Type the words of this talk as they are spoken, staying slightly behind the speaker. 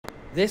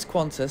This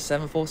Qantas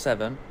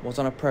 747 was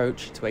on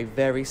approach to a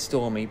very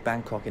stormy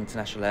Bangkok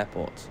International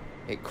Airport.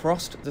 It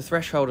crossed the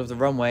threshold of the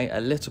runway a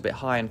little bit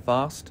high and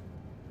fast,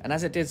 and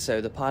as it did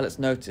so, the pilots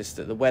noticed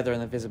that the weather and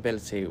the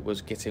visibility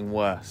was getting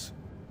worse.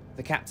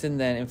 The captain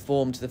then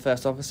informed the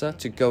first officer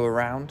to go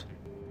around,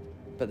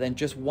 but then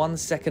just 1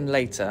 second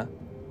later,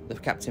 the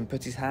captain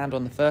put his hand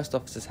on the first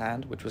officer's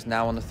hand, which was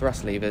now on the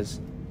thrust levers,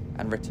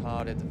 and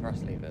retarded the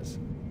thrust levers.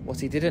 What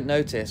he didn't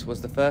notice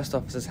was the first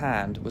officer's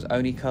hand was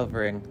only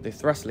covering the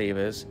thrust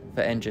levers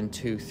for engine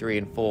 2, 3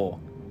 and 4.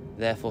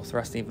 Therefore,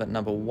 thrust lever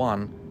number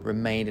 1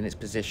 remained in its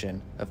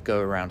position of go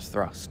around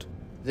thrust.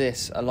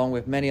 This, along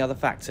with many other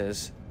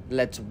factors,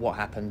 led to what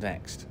happened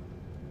next.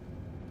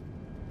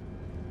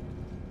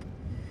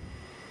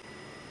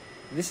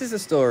 This is the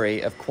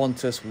story of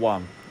Qantas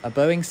 1, a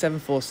Boeing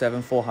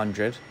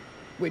 747-400,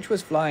 which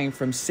was flying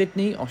from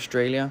Sydney,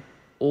 Australia,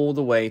 all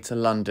the way to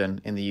London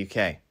in the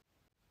UK.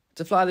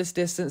 To fly this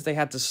distance, they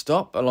had to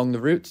stop along the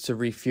route to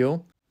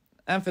refuel,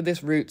 and for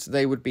this route,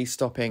 they would be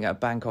stopping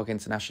at Bangkok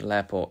International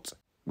Airport,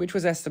 which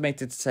was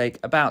estimated to take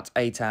about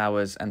 8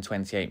 hours and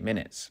 28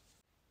 minutes.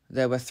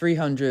 There were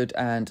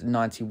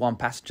 391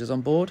 passengers on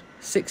board,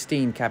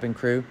 16 cabin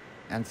crew,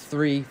 and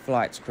 3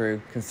 flight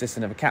crew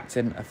consisting of a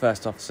captain, a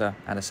first officer,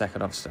 and a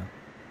second officer.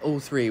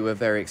 All 3 were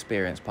very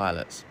experienced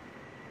pilots.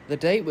 The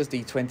date was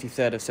the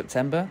 23rd of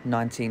September,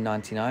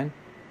 1999.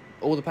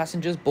 All the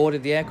passengers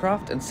boarded the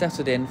aircraft and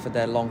settled in for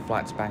their long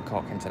flight to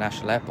Bangkok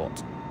International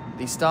Airport.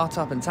 The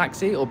start-up and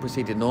taxi all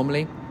proceeded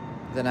normally.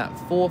 Then at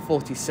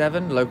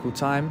 4:47 local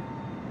time,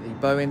 the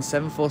Boeing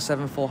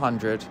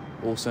 747-400,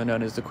 also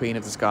known as the Queen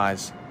of the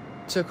Skies,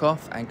 took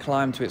off and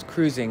climbed to its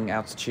cruising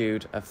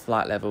altitude of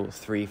flight level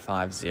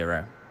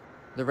 350.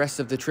 The rest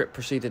of the trip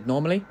proceeded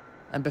normally,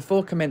 and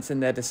before commencing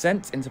their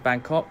descent into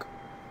Bangkok,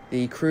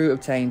 the crew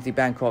obtained the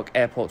Bangkok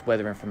airport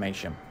weather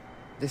information.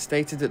 This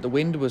stated that the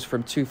wind was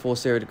from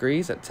 240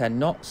 degrees at 10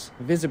 knots,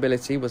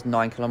 visibility was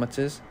 9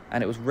 kilometers,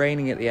 and it was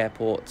raining at the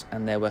airport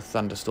and there were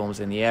thunderstorms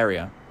in the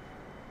area.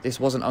 This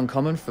wasn't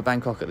uncommon for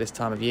Bangkok at this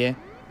time of year,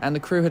 and the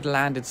crew had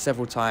landed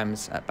several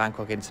times at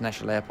Bangkok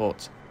International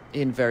Airport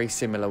in very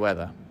similar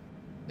weather.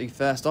 The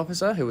first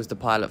officer, who was the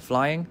pilot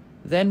flying,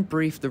 then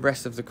briefed the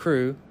rest of the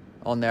crew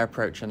on their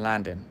approach and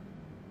landing.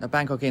 Now,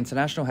 Bangkok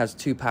International has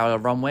 2 parallel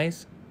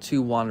runways,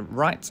 2-1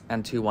 right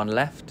and 2-1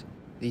 left.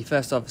 The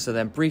first officer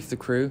then briefed the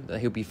crew that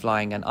he'll be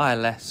flying an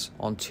ILS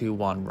on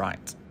 2-1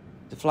 right.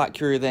 The flight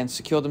crew then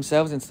secured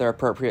themselves into their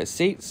appropriate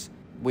seats,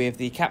 with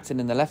the captain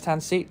in the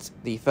left-hand seat,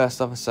 the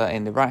first officer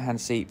in the right-hand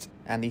seat,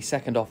 and the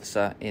second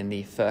officer in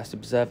the first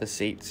observer's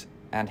seat,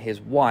 and his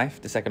wife,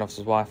 the second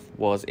officer's wife,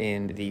 was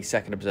in the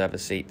second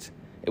observer's seat.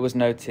 It was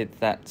noted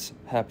that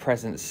her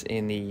presence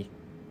in the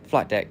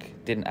flight deck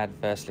didn't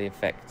adversely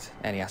affect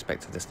any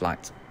aspect of this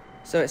flight.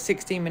 So at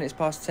 16 minutes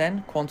past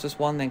 10, Qantas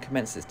 1 then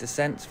commenced its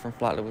descent from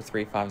flight level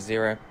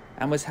 350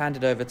 and was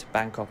handed over to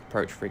Bangkok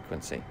approach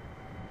frequency.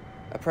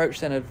 Approach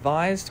then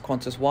advised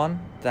Qantas 1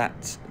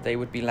 that they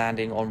would be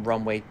landing on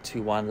runway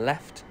 21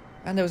 left,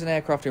 and there was an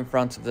aircraft in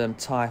front of them,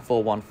 Thai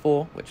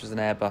 414, which was an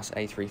Airbus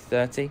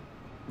A330,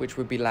 which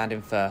would be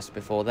landing first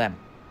before them.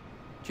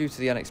 Due to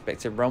the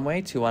unexpected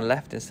runway 21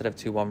 left instead of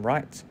 21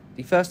 right,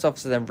 the first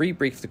officer then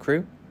rebriefed the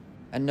crew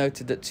and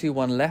noted that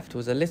 21 left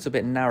was a little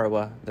bit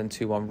narrower than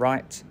 21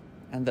 right,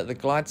 and that the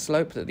glide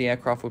slope that the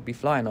aircraft would be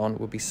flying on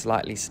would be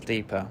slightly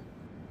steeper.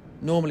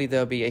 Normally there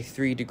would be a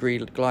 3-degree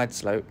glide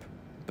slope,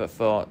 but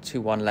for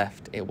 21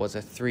 left it was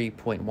a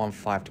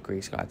 3.15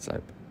 degrees glide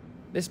slope.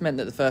 This meant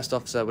that the first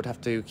officer would have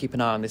to keep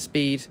an eye on the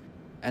speed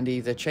and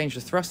either change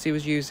the thrust he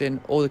was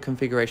using or the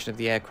configuration of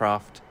the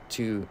aircraft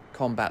to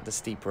combat the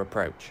steeper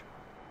approach.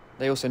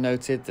 They also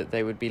noted that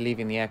they would be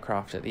leaving the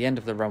aircraft at the end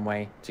of the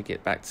runway to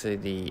get back to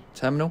the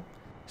terminal,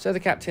 so the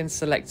captain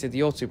selected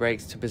the auto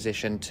brakes to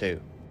position 2.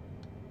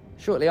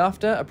 Shortly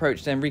after,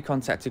 approach then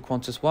recontacted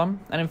Qantas 1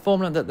 and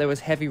informed them that there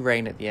was heavy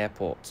rain at the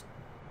airport.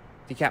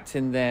 The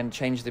captain then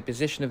changed the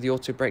position of the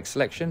auto brake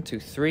selection to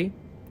 3,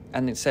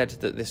 and it said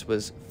that this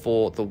was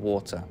for the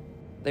water.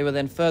 They were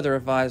then further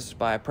advised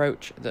by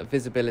approach that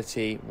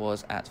visibility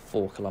was at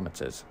 4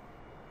 kilometers.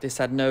 This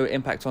had no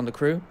impact on the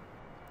crew.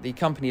 The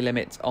company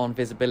limit on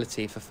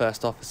visibility for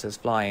first officers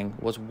flying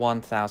was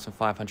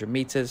 1,500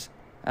 meters,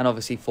 and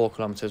obviously 4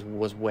 kilometers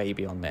was way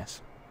beyond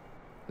this.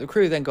 The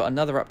crew then got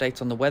another update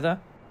on the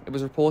weather. It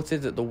was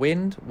reported that the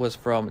wind was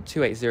from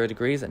 280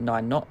 degrees at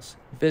 9 knots,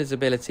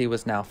 visibility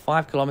was now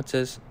 5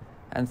 kilometers,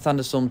 and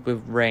thunderstorms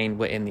with rain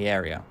were in the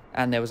area,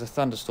 and there was a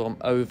thunderstorm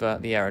over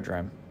the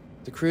aerodrome.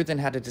 The crew then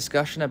had a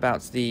discussion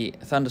about the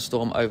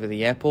thunderstorm over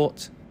the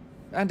airport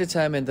and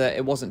determined that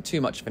it wasn't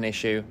too much of an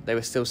issue. They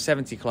were still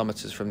 70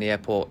 kilometers from the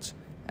airport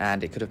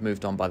and it could have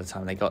moved on by the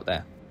time they got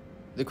there.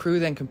 The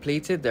crew then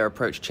completed their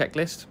approach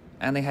checklist,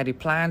 and they had a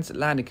planned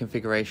landing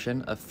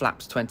configuration of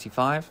flaps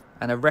 25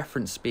 and a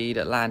reference speed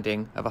at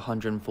landing of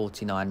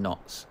 149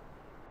 knots.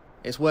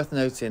 It's worth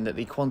noting that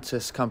the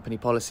Qantas company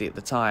policy at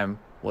the time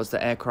was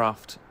that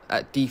aircraft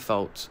at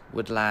default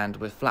would land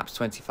with flaps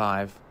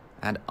 25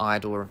 and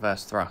idle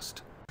reverse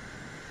thrust.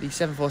 The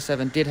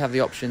 747 did have the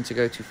option to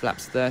go to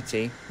flaps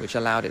 30, which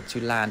allowed it to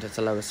land at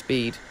a lower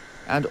speed,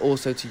 and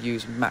also to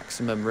use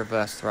maximum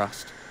reverse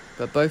thrust.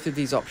 But both of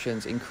these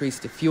options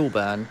increased the fuel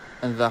burn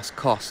and thus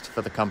cost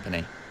for the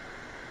company.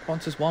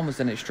 Qantas One was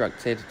then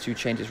instructed to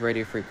change its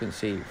radio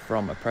frequency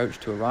from approach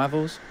to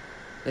arrivals.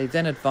 They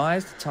then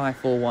advised Thai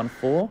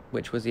 414,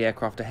 which was the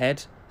aircraft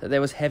ahead, that there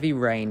was heavy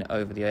rain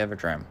over the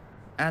aerodrome,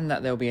 and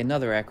that there will be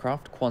another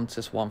aircraft,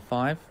 Qantas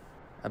 15,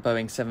 a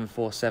Boeing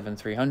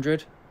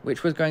 747-300,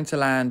 which was going to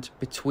land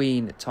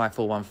between Thai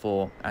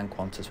 414 and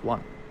Qantas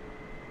One.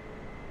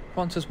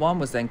 Qantas One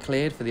was then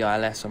cleared for the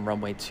ILS on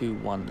runway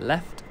 21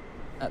 left.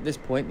 At this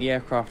point, the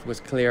aircraft was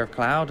clear of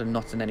cloud and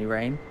not in any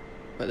rain,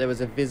 but there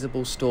was a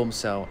visible storm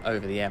cell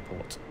over the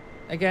airport.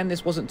 Again,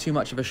 this wasn't too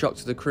much of a shock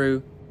to the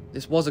crew.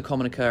 This was a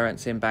common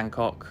occurrence in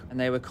Bangkok, and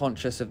they were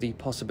conscious of the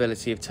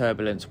possibility of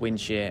turbulence, wind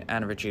shear,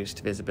 and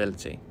reduced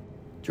visibility.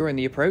 During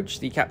the approach,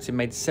 the captain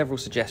made several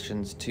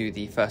suggestions to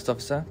the first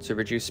officer to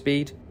reduce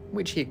speed,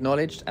 which he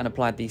acknowledged and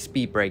applied the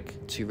speed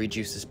brake to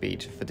reduce the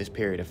speed for this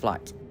period of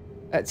flight.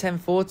 At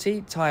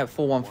 10:40, Thai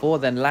 414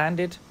 then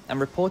landed and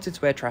reported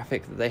to air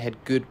traffic that they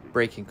had good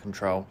braking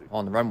control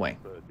on the runway.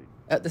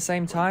 At the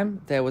same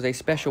time, there was a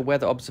special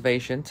weather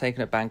observation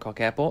taken at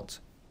Bangkok Airport.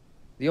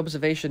 The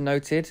observation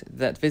noted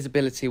that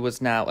visibility was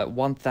now at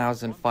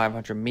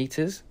 1,500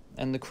 meters,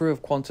 and the crew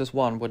of Qantas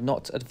One were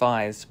not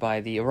advised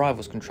by the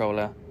arrivals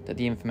controller that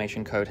the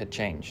information code had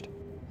changed.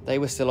 They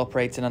were still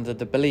operating under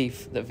the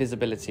belief that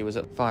visibility was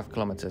at 5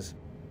 kilometers.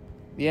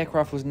 The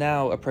aircraft was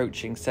now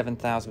approaching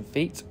 7,000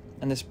 feet,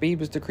 and the speed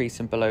was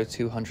decreasing below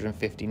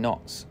 250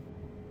 knots.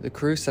 The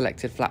crew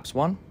selected flaps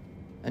 1,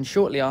 and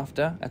shortly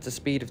after, at a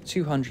speed of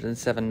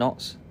 207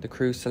 knots, the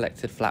crew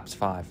selected flaps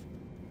 5.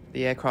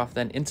 The aircraft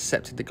then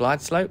intercepted the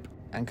glide slope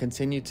and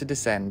continued to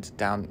descend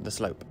down the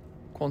slope.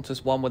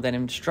 Qantas One were then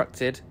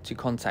instructed to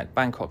contact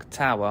Bangkok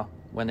Tower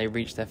when they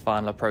reached their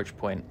final approach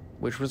point,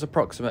 which was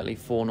approximately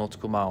 4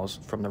 nautical miles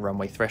from the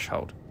runway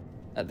threshold.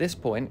 At this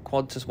point,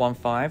 Qantas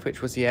 15,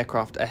 which was the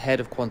aircraft ahead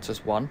of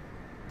Qantas One,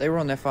 they were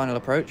on their final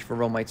approach for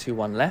runway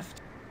 21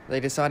 left. They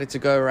decided to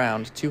go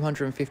around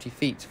 250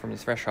 feet from the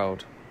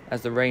threshold.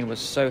 As the rain was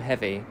so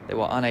heavy, they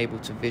were unable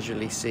to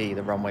visually see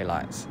the runway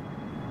lights.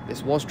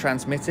 This was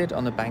transmitted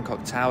on the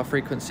Bangkok Tower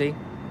frequency.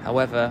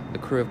 However, the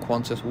crew of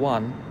Qantas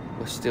One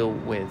were still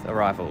with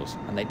arrivals,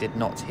 and they did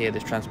not hear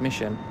this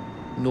transmission,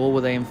 nor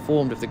were they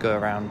informed of the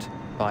go-around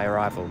by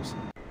arrivals.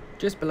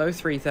 Just below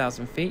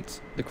 3,000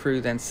 feet, the crew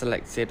then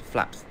selected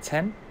flaps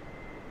 10.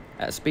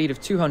 At a speed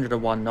of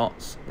 201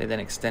 knots, they then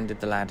extended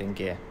the landing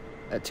gear.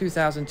 At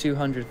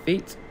 2,200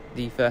 feet,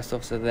 the first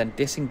officer then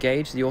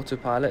disengaged the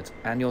autopilot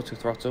and the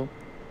autothrottle,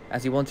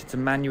 as he wanted to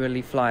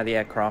manually fly the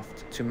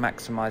aircraft to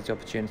maximise the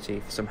opportunity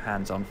for some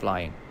hands-on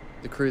flying.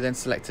 The crew then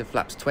selected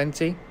flaps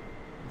 20.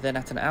 Then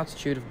at an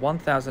altitude of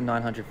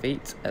 1,900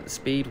 feet, at the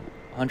speed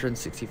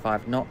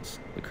 165 knots,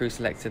 the crew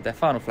selected their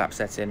final flap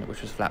setting,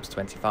 which was flaps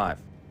 25.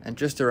 And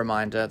just a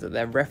reminder that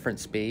their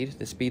reference speed,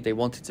 the speed they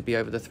wanted to be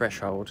over the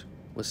threshold,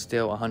 was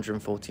still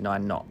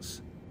 149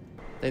 knots.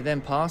 They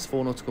then passed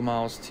 4 nautical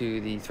miles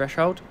to the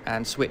threshold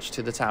and switched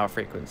to the tower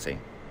frequency.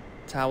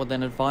 Tower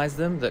then advised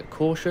them that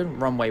caution,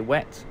 runway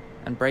wet,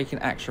 and braking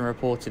action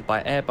reported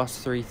by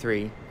Airbus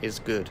 33 is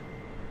good.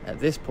 At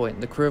this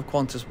point, the crew of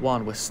Qantas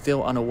One were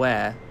still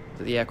unaware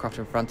that the aircraft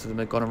in front of them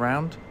had gone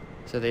around,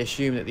 so they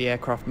assumed that the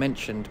aircraft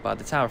mentioned by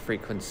the tower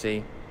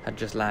frequency had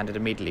just landed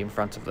immediately in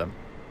front of them.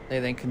 They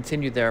then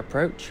continued their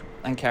approach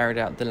and carried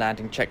out the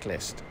landing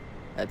checklist.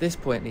 At this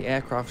point, the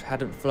aircraft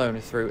hadn't flown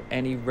through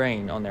any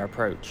rain on their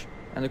approach,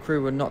 and the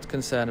crew were not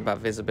concerned about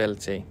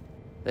visibility.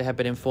 They had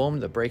been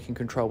informed that braking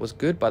control was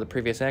good by the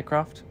previous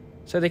aircraft,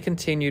 so they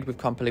continued with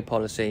company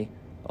policy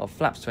of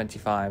flaps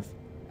 25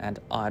 and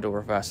idle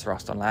reverse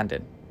thrust on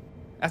landing.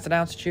 At an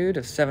altitude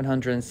of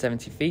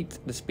 770 feet,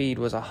 the speed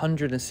was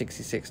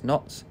 166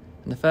 knots,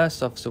 and the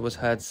first officer was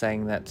heard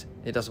saying that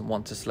it doesn't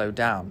want to slow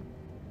down.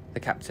 The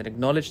captain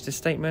acknowledged this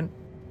statement,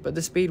 but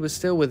the speed was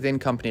still within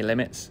company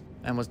limits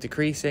and was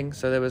decreasing,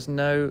 so there was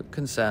no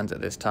concerns at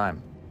this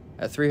time.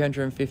 At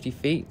 350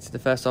 feet, the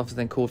first officer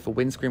then called for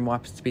windscreen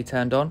wipers to be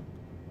turned on,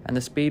 and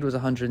the speed was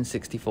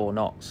 164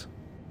 knots.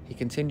 He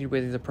continued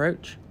with his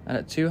approach, and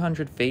at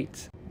 200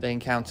 feet, they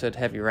encountered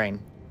heavy rain.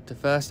 The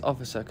first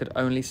officer could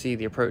only see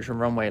the approach and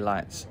runway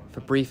lights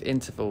for brief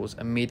intervals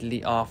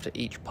immediately after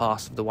each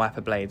pass of the wiper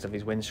blades of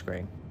his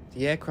windscreen.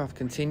 The aircraft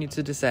continued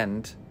to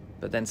descend,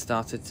 but then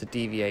started to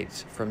deviate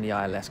from the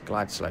ILS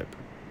glide slope.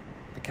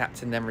 The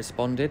captain then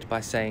responded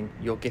by saying,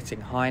 "You're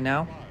getting high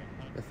now."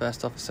 The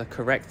first officer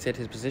corrected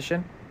his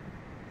position.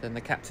 Then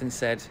the captain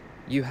said,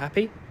 "You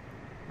happy?"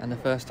 And the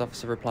first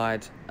officer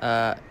replied,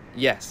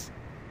 yes.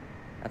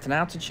 At an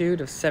altitude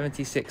of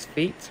 76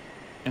 feet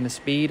and a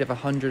speed of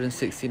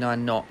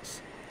 169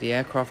 knots, the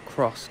aircraft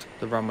crossed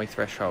the runway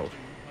threshold.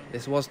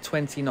 This was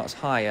 20 knots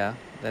higher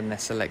than their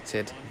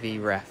selected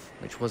VREF,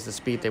 which was the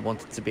speed they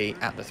wanted to be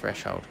at the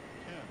threshold.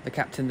 The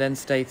captain then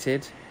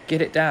stated,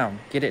 get it down,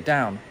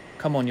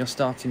 come on, you're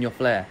starting your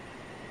flare."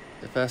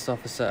 The first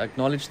officer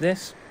acknowledged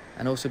this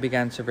and also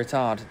began to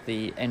retard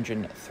the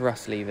engine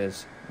thrust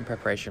levers, in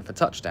preparation for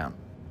touchdown.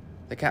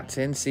 The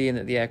captain, seeing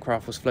that the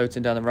aircraft was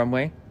floating down the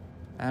runway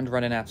and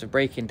running out of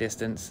braking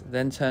distance,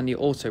 then turned the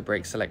auto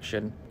brake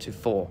selection to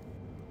 4.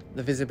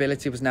 The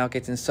visibility was now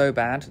getting so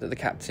bad that the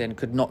captain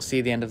could not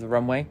see the end of the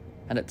runway,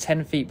 and at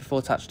 10 feet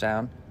before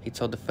touchdown, he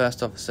told the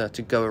first officer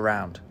to go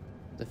around.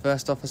 The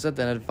first officer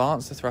then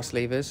advanced the thrust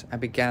levers and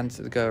began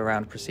the go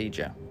around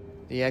procedure.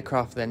 The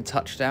aircraft then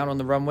touched down on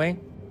the runway,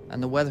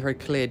 and the weather had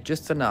cleared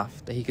just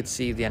enough that he could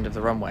see the end of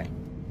the runway.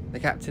 The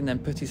captain then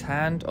put his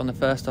hand on the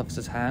first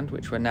officer's hand,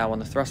 which were now on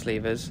the thrust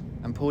levers,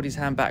 and pulled his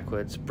hand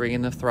backwards,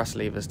 bringing the thrust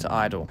levers to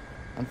idle.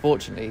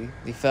 Unfortunately,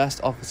 the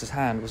first officer's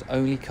hand was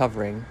only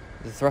covering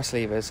the thrust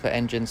levers for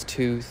engines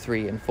 2,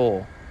 3 and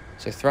 4,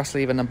 so thrust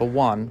lever number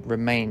 1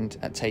 remained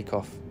at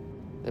takeoff.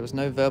 There was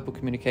no verbal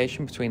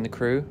communication between the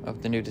crew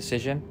of the new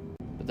decision,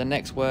 but the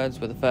next words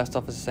were the first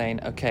officer saying,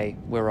 "Okay,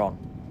 we're on."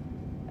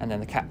 And then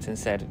the captain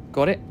said,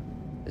 "Got it?"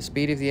 The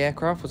speed of the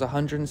aircraft was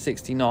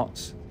 160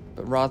 knots,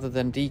 but rather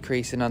than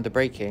decreasing under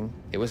braking,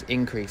 it was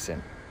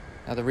increasing.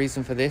 Now the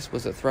reason for this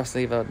was that thrust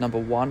lever number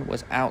 1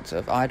 was out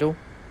of idle,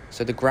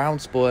 so the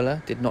ground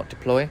spoiler did not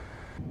deploy,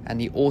 and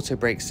the auto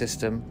brake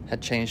system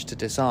had changed to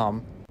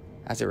disarm,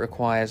 as it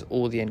requires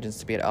all the engines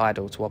to be at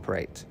idle to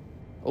operate.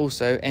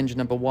 Also, engine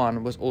number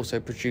 1 was also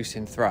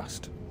producing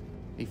thrust.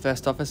 The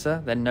first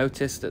officer then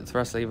noticed that the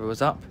thrust lever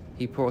was up,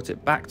 he brought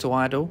it back to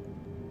idle,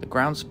 the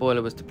ground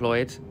spoiler was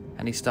deployed,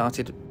 and he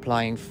started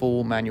applying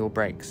full manual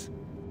brakes.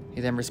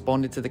 He then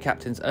responded to the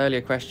captain's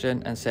earlier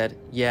question and said,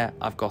 "Yeah,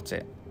 I've got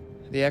it."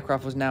 The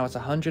aircraft was now at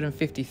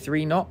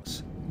 153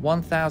 knots,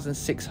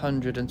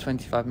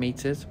 1,625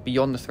 meters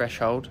beyond the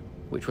threshold,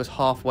 which was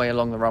halfway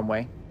along the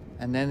runway,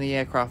 and then the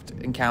aircraft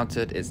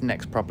encountered its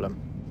next problem.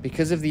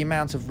 Because of the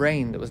amount of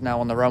rain that was now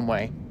on the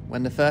runway,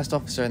 when the first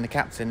officer and the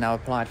captain now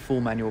applied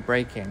full manual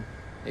braking,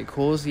 it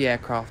caused the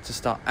aircraft to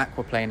start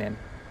aquaplaning,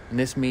 and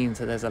this means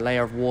that there's a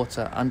layer of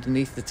water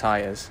underneath the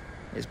tyres.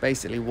 It's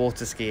basically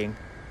water skiing,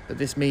 but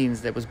this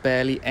means there was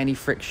barely any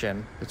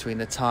friction between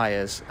the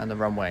tyres and the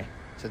runway,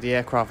 so the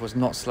aircraft was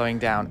not slowing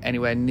down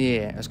anywhere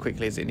near as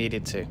quickly as it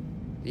needed to.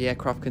 The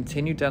aircraft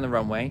continued down the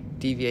runway,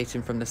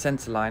 deviating from the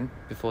centre line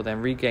before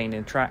then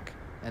regaining track,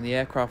 and the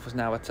aircraft was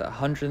now at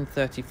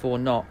 134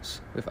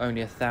 knots with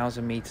only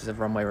 1,000 metres of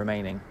runway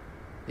remaining.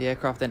 The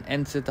aircraft then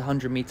entered the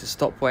 100-metre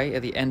stopway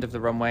at the end of the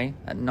runway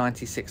at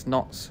 96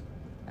 knots,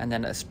 and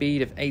then at a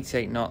speed of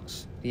 88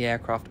 knots, the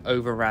aircraft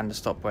overran the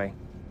stopway.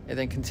 It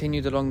then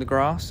continued along the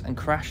grass and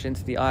crashed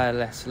into the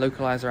ILS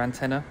localizer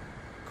antenna,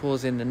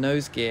 causing the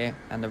nose gear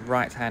and the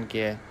right-hand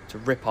gear to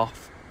rip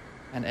off,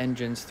 and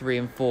engines 3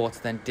 and 4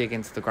 to then dig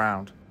into the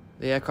ground.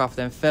 The aircraft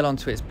then fell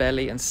onto its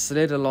belly and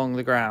slid along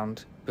the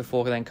ground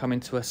before then coming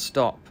to a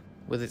stop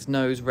with its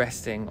nose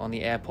resting on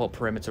the airport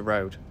perimeter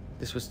road.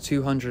 This was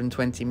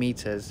 220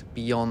 metres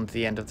beyond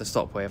the end of the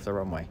stopway of the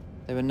runway.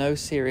 There were no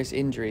serious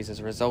injuries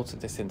as a result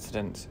of this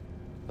incident,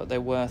 but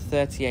there were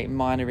 38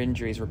 minor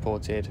injuries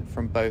reported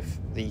from both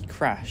the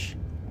crash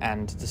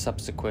and the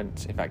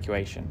subsequent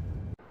evacuation.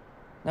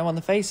 Now on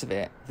the face of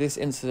it, this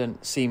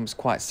incident seems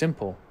quite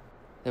simple.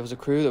 There was a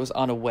crew that was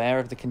unaware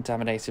of the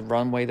contaminated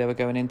runway they were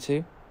going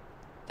into.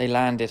 They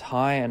landed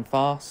high and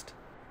fast,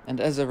 and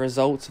as a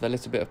result of a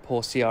little bit of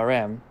poor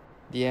CRM,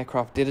 the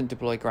aircraft didn't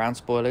deploy ground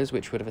spoilers,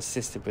 which would have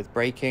assisted with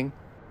braking,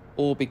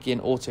 or begin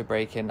auto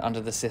braking under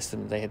the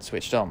system that they had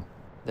switched on.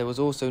 There was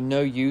also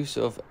no use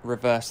of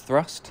reverse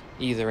thrust,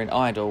 either in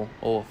idle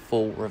or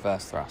full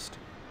reverse thrust.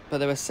 But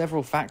there were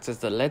several factors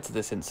that led to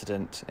this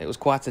incident. It was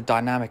quite a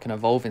dynamic and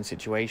evolving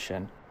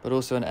situation, but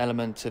also an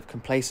element of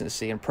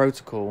complacency and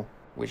protocol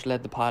which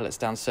led the pilots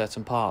down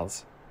certain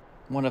paths.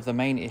 One of the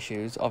main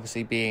issues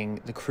obviously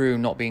being the crew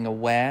not being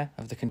aware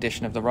of the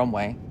condition of the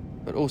runway,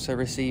 but also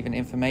receiving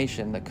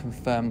information that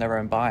confirmed their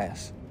own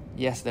bias.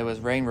 Yes, there was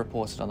rain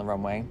reported on the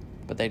runway,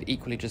 but they'd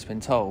equally just been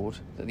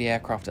told that the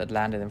aircraft that had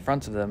landed in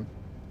front of them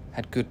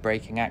had good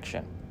braking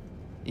action.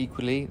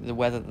 Equally, the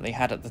weather that they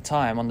had at the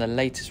time on the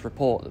latest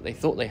report that they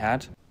thought they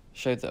had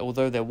showed that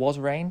although there was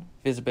rain,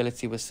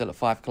 visibility was still at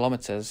 5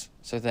 kilometres,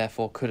 so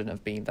therefore couldn't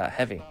have been that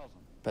heavy.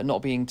 But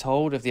not being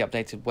told of the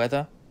updated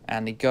weather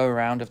and the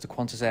go-around of the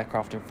Qantas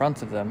aircraft in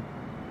front of them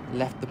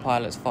left the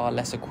pilots far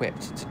less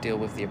equipped to deal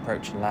with the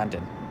approach and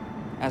landing.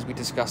 As we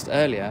discussed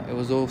earlier, it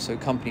was also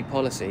company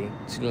policy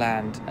to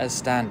land as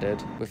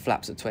standard with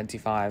flaps at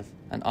 25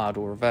 and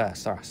idle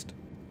reverse thrust.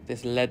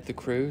 This led the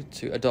crew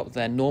to adopt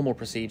their normal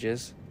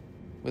procedures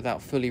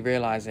without fully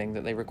realising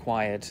that they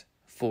required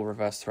full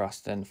reverse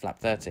thrust and flap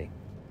 30.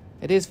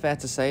 It is fair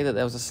to say that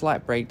there was a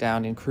slight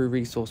breakdown in crew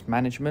resource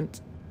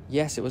management.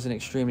 Yes, it was an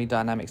extremely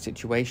dynamic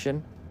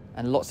situation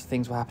and lots of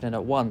things were happening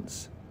at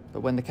once,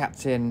 but when the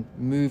captain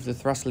moved the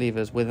thrust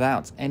levers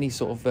without any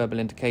sort of verbal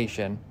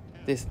indication,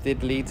 this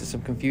did lead to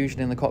some confusion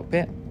in the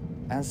cockpit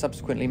and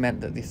subsequently meant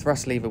that the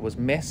thrust lever was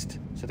missed,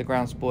 so the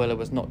ground spoiler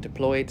was not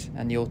deployed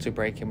and the auto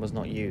braking was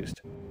not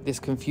used. This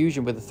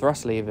confusion with the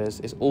thrust levers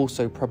is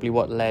also probably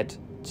what led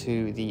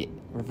to the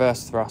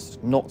reverse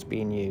thrust not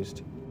being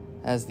used,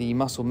 as the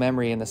muscle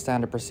memory and the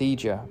standard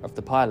procedure of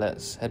the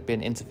pilots had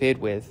been interfered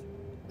with,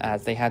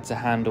 as they had to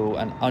handle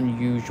an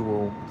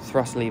unusual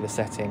thrust lever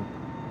setting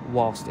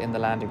whilst in the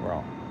landing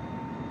role.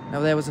 Now,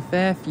 there was a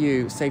fair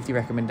few safety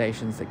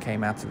recommendations that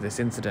came out of this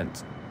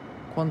incident.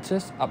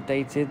 Qantas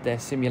updated their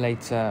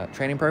simulator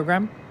training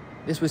program.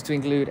 This was to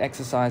include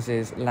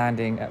exercises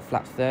landing at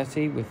flap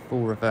 30 with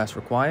full reverse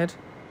required,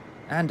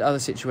 and other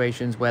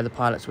situations where the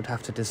pilots would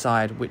have to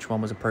decide which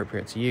one was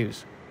appropriate to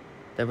use.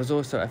 There was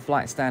also a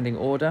flight standing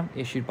order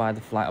issued by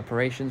the Flight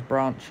Operations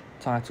Branch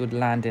titled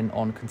Landing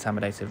on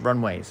Contaminated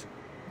Runways.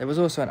 There was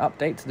also an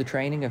update to the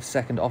training of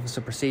second officer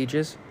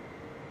procedures,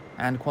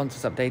 and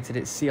Qantas updated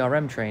its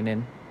CRM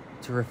training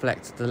to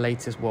reflect the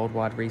latest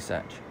worldwide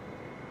research.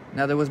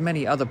 Now, there was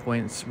many other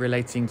points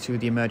relating to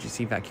the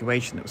emergency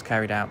evacuation that was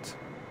carried out,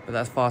 but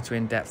that's far too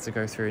in-depth to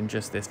go through in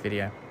just this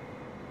video.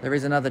 There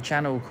is another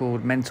channel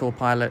called Mentor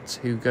Pilot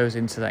who goes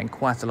into that in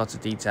quite a lot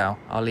of detail.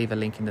 I'll leave a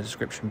link in the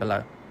description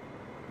below.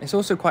 It's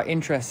also quite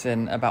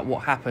interesting about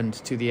what happened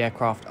to the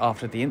aircraft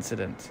after the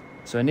incident.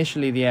 So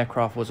initially the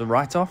aircraft was a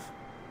write-off,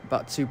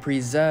 but to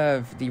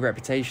preserve the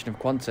reputation of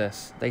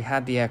Qantas, they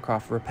had the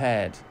aircraft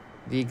repaired.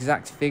 The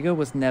exact figure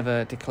was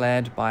never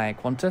declared by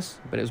Qantas,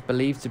 but it was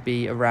believed to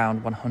be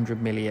around 100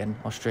 million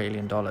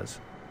Australian dollars.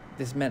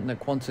 This meant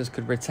that Qantas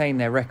could retain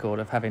their record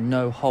of having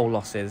no hull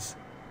losses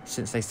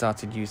since they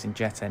started using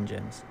jet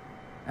engines.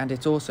 And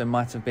it also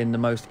might have been the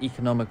most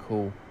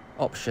economical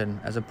option,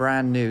 as a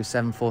brand new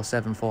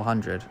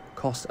 747-400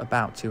 cost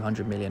about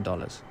 $200 million.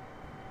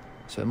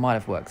 So it might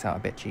have worked out a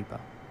bit cheaper.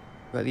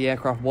 But the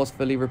aircraft was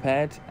fully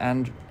repaired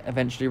and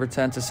eventually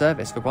returned to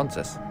service for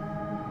Qantas.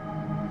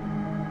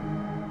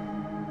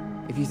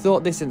 If you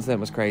thought this incident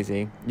was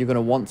crazy, you're going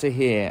to want to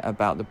hear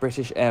about the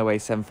British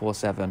Airways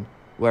 747,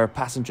 where a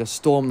passenger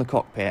stormed the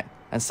cockpit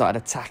and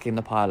started attacking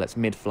the pilots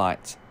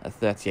mid-flight at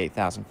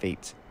 38,000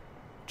 feet.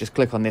 Just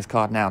click on this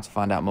card now to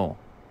find out more.